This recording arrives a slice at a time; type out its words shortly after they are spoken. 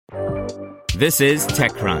This is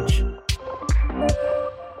TechCrunch.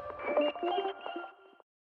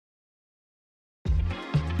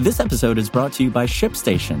 This episode is brought to you by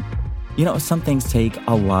ShipStation. You know, some things take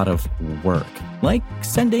a lot of work, like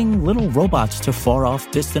sending little robots to far-off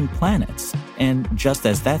distant planets. And just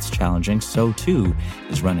as that's challenging, so too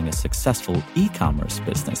is running a successful e-commerce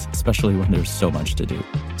business, especially when there's so much to do.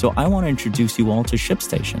 So I want to introduce you all to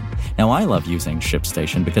ShipStation. Now, I love using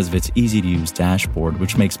ShipStation because of its easy-to-use dashboard,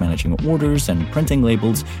 which makes managing orders and printing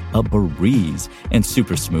labels a breeze and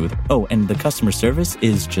super smooth. Oh, and the customer service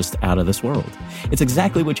is just out of this world. It's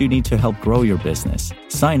exactly what you need to help grow your business.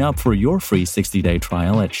 Sign up for your free 60-day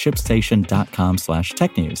trial at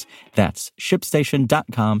shipstation.com/technews. That's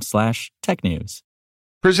shipstation.com/technews.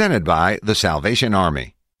 Presented by the Salvation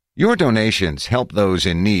Army. Your donations help those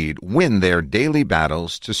in need win their daily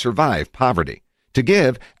battles to survive poverty. To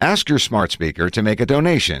give, ask your smart speaker to make a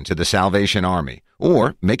donation to the Salvation Army,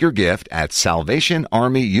 or make your gift at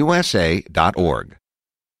salvationarmyusa.org.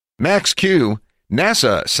 Max Q,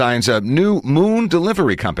 NASA signs up new moon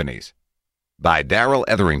delivery companies. By Darrell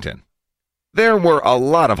Etherington. There were a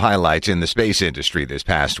lot of highlights in the space industry this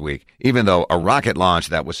past week, even though a rocket launch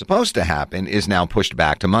that was supposed to happen is now pushed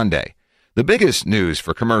back to Monday. The biggest news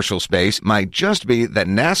for commercial space might just be that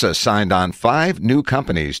NASA signed on 5 new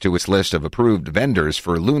companies to its list of approved vendors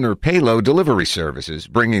for lunar payload delivery services,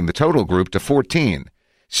 bringing the total group to 14.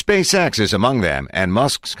 SpaceX is among them, and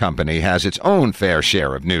Musk's company has its own fair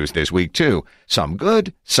share of news this week, too. Some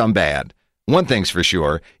good, some bad. One thing's for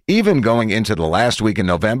sure, even going into the last week in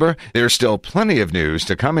November, there's still plenty of news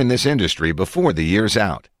to come in this industry before the year's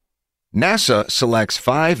out. NASA selects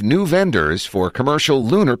 5 new vendors for commercial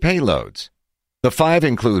lunar payloads. The 5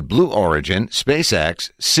 include Blue Origin,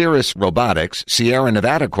 SpaceX, Cirrus Robotics, Sierra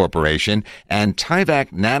Nevada Corporation, and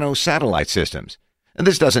Tyvak Nano Satellite Systems. And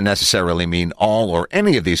this doesn't necessarily mean all or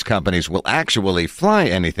any of these companies will actually fly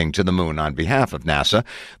anything to the moon on behalf of NASA,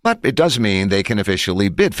 but it does mean they can officially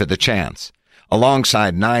bid for the chance.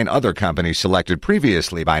 Alongside 9 other companies selected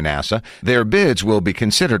previously by NASA, their bids will be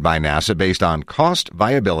considered by NASA based on cost,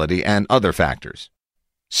 viability, and other factors.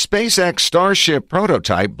 SpaceX Starship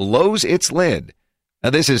prototype blows its lid.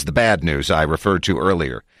 Now, this is the bad news I referred to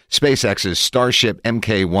earlier. SpaceX's Starship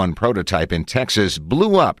Mk1 prototype in Texas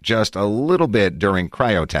blew up just a little bit during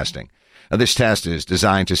cryo testing. This test is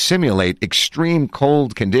designed to simulate extreme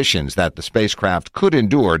cold conditions that the spacecraft could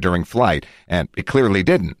endure during flight, and it clearly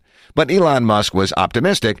didn't. But Elon Musk was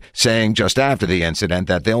optimistic, saying just after the incident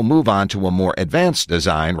that they'll move on to a more advanced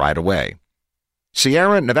design right away.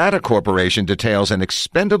 Sierra Nevada Corporation details an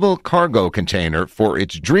expendable cargo container for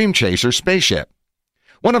its Dream Chaser spaceship.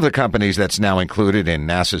 One of the companies that's now included in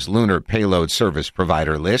NASA's Lunar Payload Service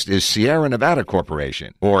Provider list is Sierra Nevada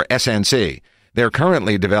Corporation, or SNC. They're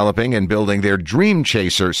currently developing and building their Dream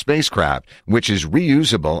Chaser spacecraft, which is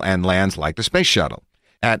reusable and lands like the Space Shuttle.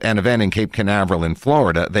 At an event in Cape Canaveral in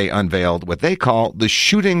Florida, they unveiled what they call the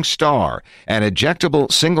Shooting Star, an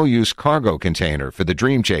ejectable single-use cargo container for the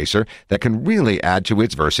Dream Chaser that can really add to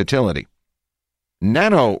its versatility.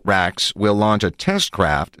 NanoRacks will launch a test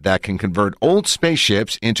craft that can convert old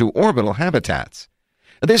spaceships into orbital habitats.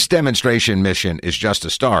 This demonstration mission is just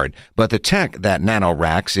a start, but the tech that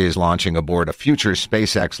NanoRacks is launching aboard a future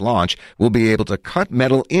SpaceX launch will be able to cut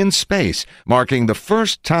metal in space, marking the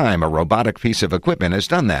first time a robotic piece of equipment has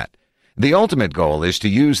done that. The ultimate goal is to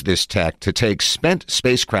use this tech to take spent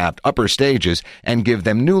spacecraft upper stages and give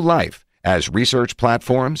them new life as research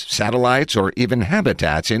platforms, satellites, or even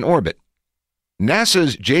habitats in orbit.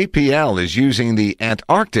 NASA's JPL is using the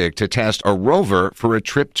Antarctic to test a rover for a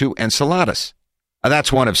trip to Enceladus.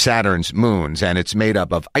 That's one of Saturn's moons, and it's made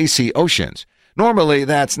up of icy oceans. Normally,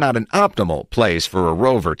 that's not an optimal place for a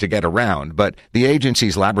rover to get around, but the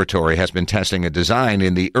agency's laboratory has been testing a design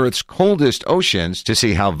in the Earth's coldest oceans to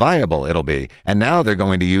see how viable it'll be, and now they're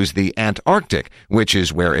going to use the Antarctic, which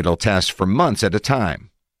is where it'll test for months at a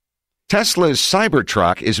time. Tesla's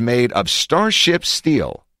Cybertruck is made of Starship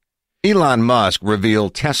steel. Elon Musk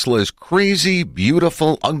revealed Tesla's crazy,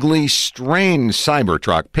 beautiful, ugly, strange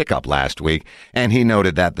Cybertruck pickup last week, and he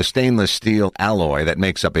noted that the stainless steel alloy that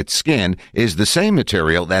makes up its skin is the same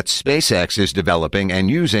material that SpaceX is developing and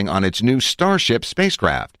using on its new Starship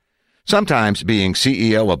spacecraft. Sometimes being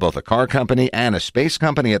CEO of both a car company and a space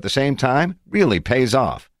company at the same time really pays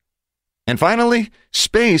off. And finally,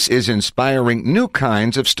 space is inspiring new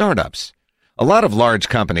kinds of startups. A lot of large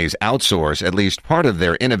companies outsource at least part of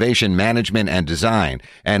their innovation management and design,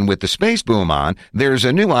 and with the space boom on, there's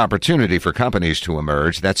a new opportunity for companies to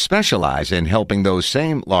emerge that specialize in helping those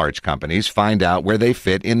same large companies find out where they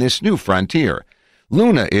fit in this new frontier.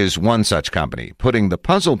 Luna is one such company, putting the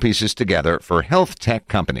puzzle pieces together for health tech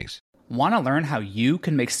companies. Want to learn how you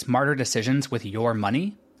can make smarter decisions with your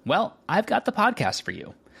money? Well, I've got the podcast for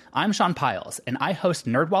you. I'm Sean Piles, and I host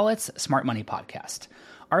NerdWallet's Smart Money Podcast.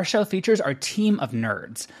 Our show features our team of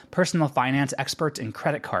nerds, personal finance experts in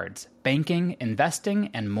credit cards, banking, investing,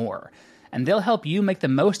 and more. And they'll help you make the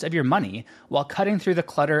most of your money while cutting through the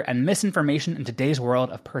clutter and misinformation in today's world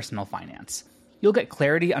of personal finance. You'll get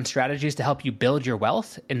clarity on strategies to help you build your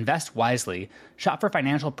wealth, invest wisely, shop for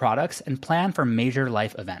financial products, and plan for major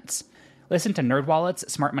life events. Listen to NerdWallet's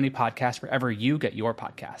Smart Money Podcast wherever you get your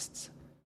podcasts.